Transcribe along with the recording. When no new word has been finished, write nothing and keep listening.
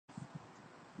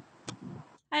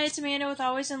Hi, it's Amanda with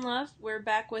Always in Love. We're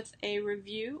back with a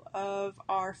review of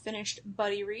our finished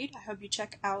buddy read. I hope you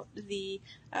check out the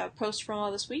post from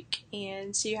all this week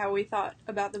and see how we thought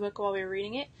about the book while we were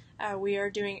reading it. We are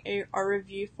doing our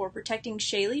review for Protecting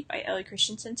Shaylee by Elle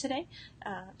Christensen today.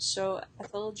 So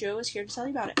Ethel Joe is here to tell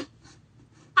you about it.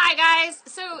 Hi guys.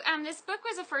 This book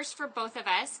was a first for both of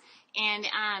us, and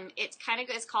it's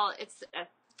a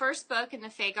first book in the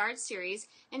Fagard series.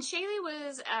 And Shaylee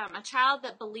was a child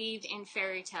that believed in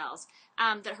fairy tales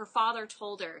that her father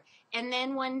told her. And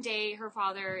then one day her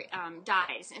father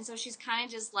dies, and so she's kind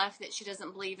of just left that she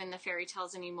doesn't believe in the fairy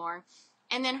tales anymore.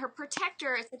 And then her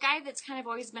protector is the guy that's kind of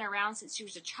always been around since she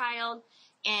was a child.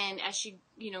 And as she,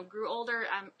 grew older,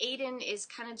 Aden is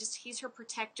kind of he's her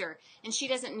protector. And she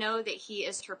doesn't know that he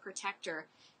is her protector.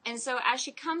 And so as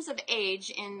she comes of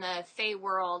age in the Fae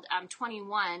world,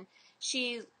 21,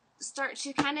 she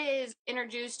kind of is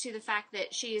introduced to the fact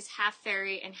that she is half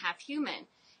fairy and half human.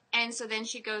 And so then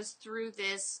she goes through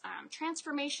this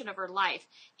transformation of her life.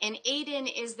 And Aden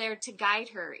is there to guide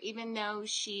her, even though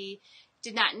she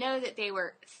did not know that they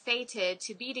were fated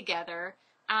to be together.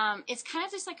 It's kind of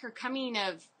just like her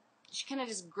she kind of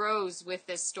just grows with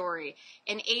this story.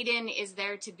 And Aden is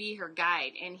there to be her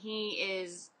guide. And he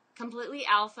is completely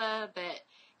alpha, but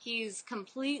he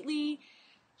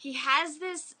has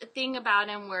this thing about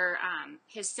him where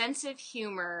his sense of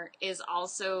humor is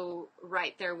also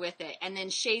right there with it. And then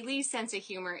Shaylee's sense of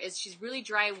humor is she's really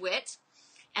dry wit.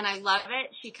 And I love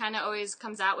it. She kind of always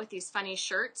comes out with these funny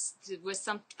shirts with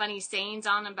some funny sayings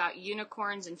on about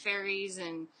unicorns and fairies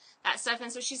and that stuff.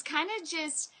 And so she's kind of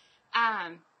just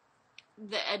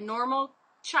a normal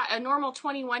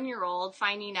 21-year-old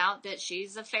finding out that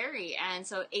she's a fairy. And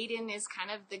so Aden is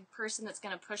kind of the person that's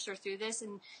going to push her through this.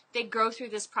 And they grow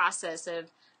through this process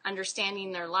of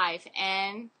understanding their life.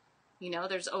 And,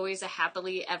 there's always a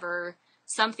happily ever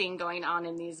something going on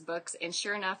in these books, and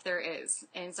sure enough there is.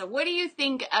 And so what do you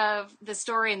think of the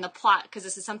story and the plot, because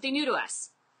this is something new to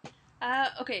us?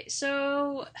 Okay,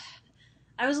 so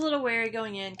I was a little wary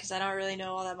going in because I don't really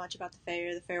know all that much about the Fae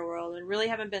or the fair world, and really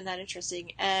haven't been that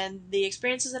interesting. And the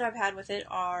experiences that I've had with it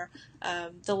are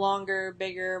the longer,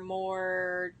 bigger,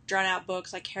 more drawn-out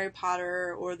books like Harry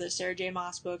Potter or the Sarah J.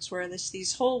 Maas books, where there's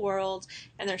these whole worlds,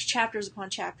 and there's chapters upon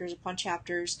chapters upon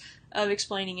chapters of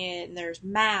explaining it, and there's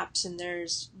maps, and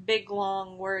there's big,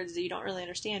 long words that you don't really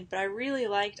understand. But I really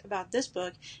liked about this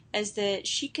book is that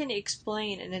she can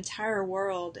explain an entire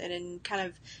world, and in kind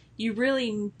of you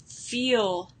really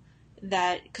feel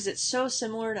that because it's so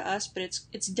similar to us, but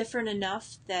it's different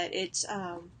enough that it's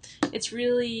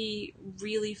really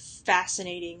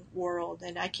fascinating world,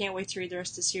 and I can't wait to read the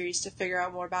rest of the series to figure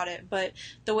out more about it. But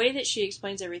the way that she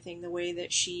explains everything, the way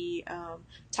that she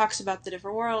talks about the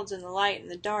different worlds and the light and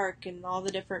the dark and all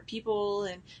the different people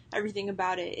and everything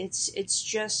about it, it's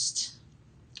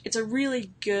a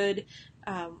really good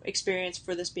experience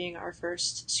for this being our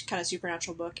first kind of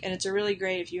supernatural book, and it's a really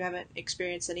great, if you haven't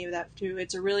experienced any of that too,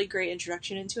 it's a really great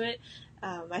introduction into it.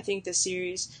 I think this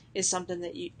series is something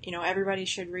that everybody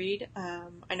should read.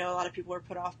 I know a lot of people are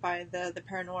put off by the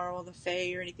paranormal, the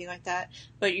fae, or anything like that,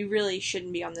 but you really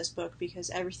shouldn't be on this book because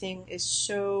everything is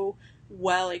so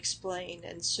well explained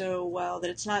and so well that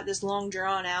it's not this long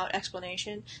drawn out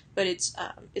explanation, but it's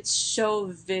so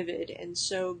vivid and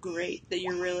so great that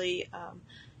you're really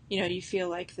you feel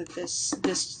like that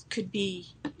this could be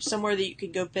somewhere that you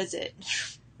could go visit.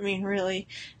 I mean, really,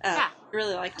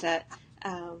 really liked that.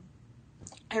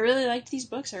 I really liked these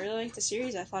books. I really liked the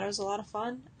series. I thought it was a lot of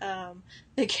fun.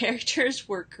 The characters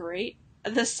were great.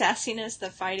 The sassiness, the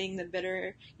fighting, the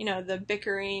the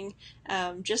bickering,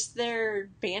 just their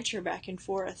banter back and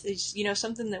forth is,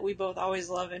 something that we both always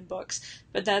love in books.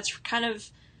 But that's kind of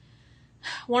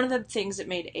one of the things that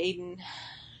made Aden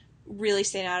really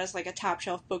stand out as like a top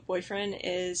shelf book boyfriend,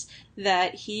 is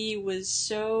that he was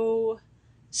so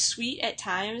sweet at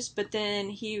times, but then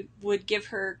he would give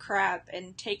her crap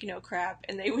and take no crap,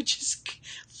 and they would just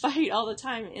fight all the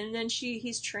time. And then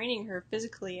he's training her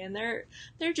physically, and they're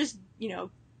just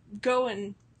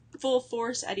going full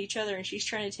force at each other, and she's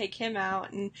trying to take him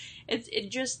out, and it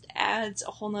just adds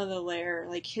a whole nother layer.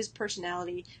 Like, his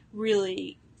personality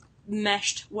really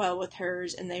meshed well with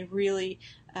hers, and they really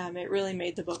it really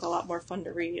made the book a lot more fun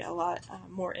to read, a lot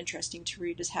more interesting to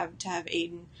read, to have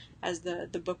Aden as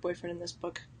the book boyfriend in this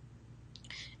book.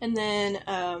 And then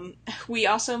we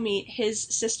also meet his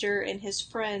sister and his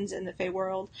friends in the Fae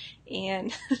world,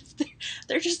 and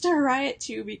they're just a riot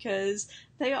too, because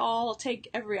they all take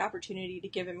every opportunity to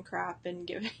give him crap and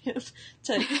give him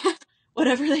to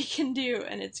whatever they can do,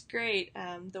 and it's great.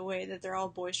 The way that they're all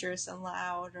boisterous and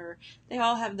loud, or they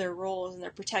all have their roles and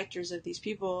they're protectors of these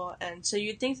people, and so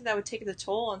you'd think that that would take the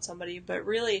toll on somebody, but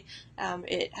really,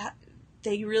 it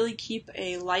they really keep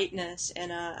a lightness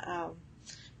and a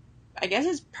I guess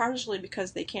it's partially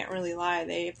because they can't really lie.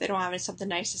 If they don't have something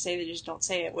nice to say, they just don't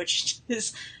say it, which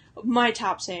is my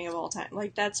top saying of all time.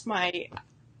 Like that's my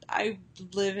I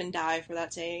live and die for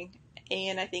that saying,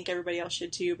 and I think everybody else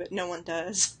should too, but no one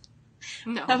does.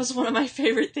 That No. was one of my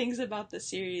favorite things about the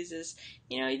series is,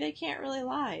 they can't really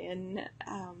lie, and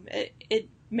it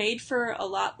made for a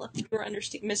lot fewer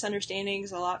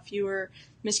misunderstandings, a lot fewer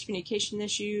miscommunication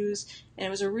issues, and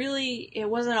it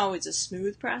wasn't always a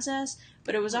smooth process,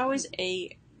 but it was always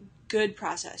a good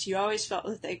process. You always felt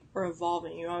that they were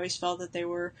evolving. You always felt that they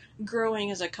were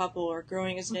growing as a couple or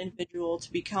growing as an individual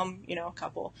to become, a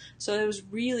couple. So it was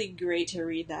really great to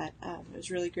read that. It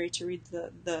was really great to read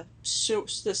the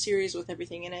series with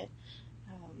everything in it.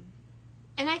 Um,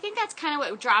 And I think that's kind of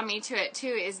what drew me to it too,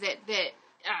 is that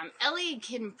Ellie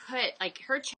can put like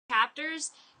her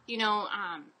chapters, you know,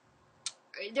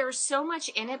 there was so much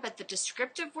in it, but the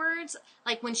descriptive words,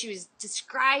 like when she was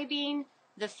describing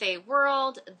the Fey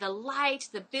world, the light,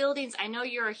 the buildings. I know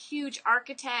you're a huge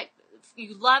architect.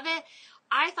 You love it.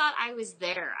 I thought I was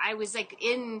there. I was like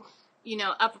in,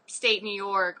 upstate New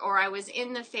York, or I was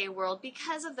in the Fey world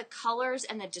because of the colors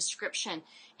and the description.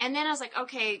 And then I was like,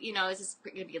 okay, this is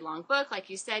going to be a long book. Like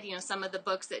you said, some of the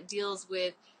books that deals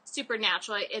with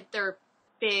supernatural, they're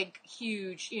big,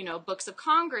 huge, books of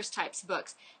Congress types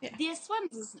books. yeah. This one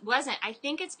wasn't. I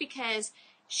think it's because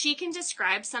she can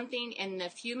describe something in the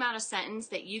few amount of sentence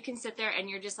that you can sit there and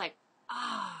you're just like,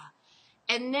 ah.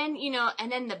 And then,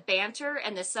 and then the banter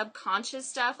and the subconscious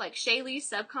stuff, like Shaylee's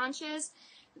subconscious,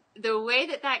 the way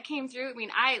that came through, I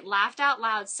mean, I laughed out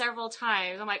loud several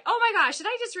times. I'm like, oh my gosh, did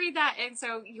I just read that? And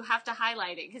so you have to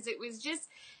highlight it because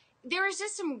there was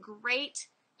just some great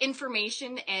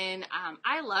information, and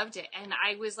I loved it. And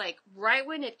I was like, right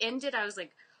when it ended, I was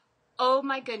like, oh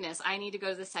my goodness, I need to go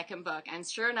to the second book. And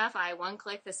sure enough, I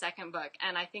one-clicked the second book.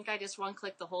 And I think I just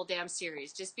one-clicked the whole damn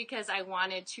series just because I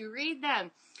wanted to read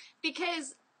them.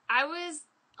 Because I was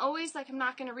always like, I'm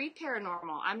not going to read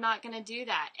paranormal. I'm not going to do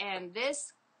that. And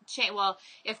this, well,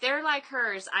 if they're like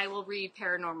hers, I will read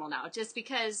paranormal now. Just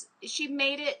because she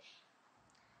made it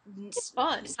It's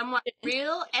fun. somewhat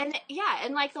real. And yeah,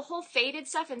 and like the whole faded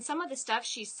stuff and some of the stuff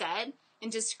she said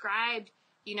and described,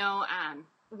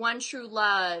 one true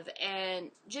love and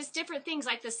just different things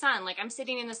like the sun. Like I'm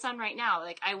sitting in the sun right now.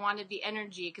 Like I wanted the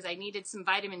energy because I needed some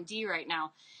vitamin D right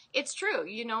now. It's true.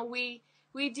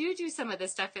 We do some of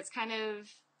this stuff.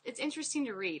 It's interesting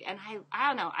to read. And I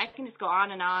don't know. I can just go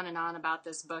on and on and on about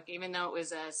this book, even though it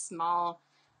was a small,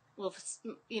 well,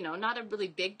 not a really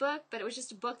big book, but it was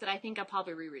just a book that I think I'll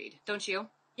probably reread. Don't you?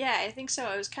 Yeah, I think so.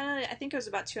 I think it was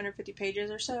about 250 pages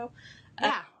or so.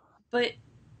 Yeah. But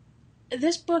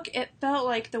this book, it felt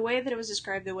like the way that it was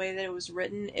described, the way that it was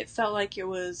written, it felt like it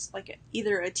was like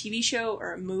either a TV show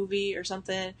or a movie or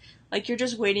something. Like you're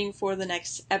just waiting for the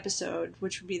next episode,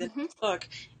 which would be the next book.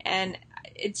 And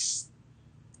it's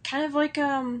kind of like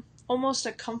almost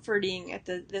a comforting at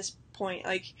this point.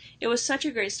 Like it was such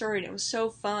a great story and it was so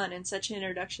fun and such an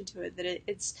introduction to it that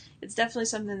it's definitely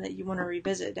something that you want to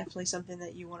revisit, definitely something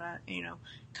that you want to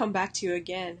come back to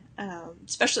again,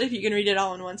 especially if you can read it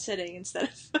all in one sitting instead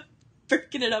of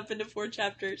breaking it up into 4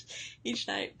 chapters each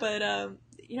night. But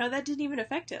that didn't even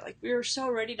affect it. Like we were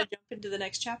so ready to jump into the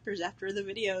next chapters after the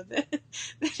video that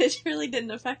it really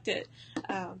didn't affect it.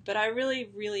 But I really,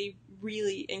 really,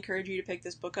 really encourage you to pick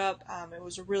this book up. It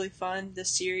was really fun. This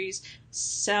series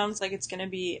sounds like it's going to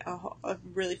be a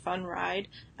really fun ride.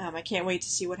 I can't wait to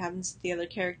see what happens to the other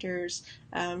characters.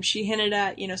 She hinted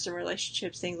at, some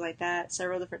relationships, things like that,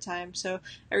 several different times. So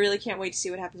I really can't wait to see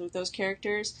what happens with those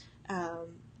characters.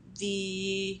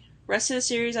 The rest of the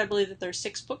series, I believe that there's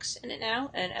 6 books in it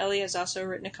now, and Ellie has also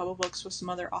written a couple books with some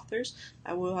other authors.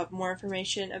 I will have more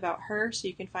information about her, so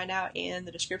you can find out in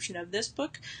the description of this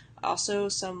book. Also,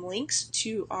 some links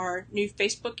to our new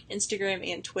Facebook, Instagram,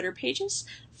 and Twitter pages.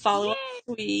 Follow us.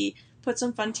 We put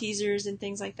some fun teasers and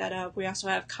things like that up. We also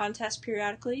have contests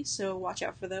periodically, so watch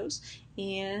out for those.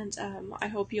 And I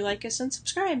hope you like us and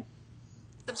subscribe.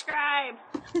 Subscribe.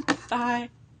 Bye.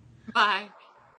 Bye.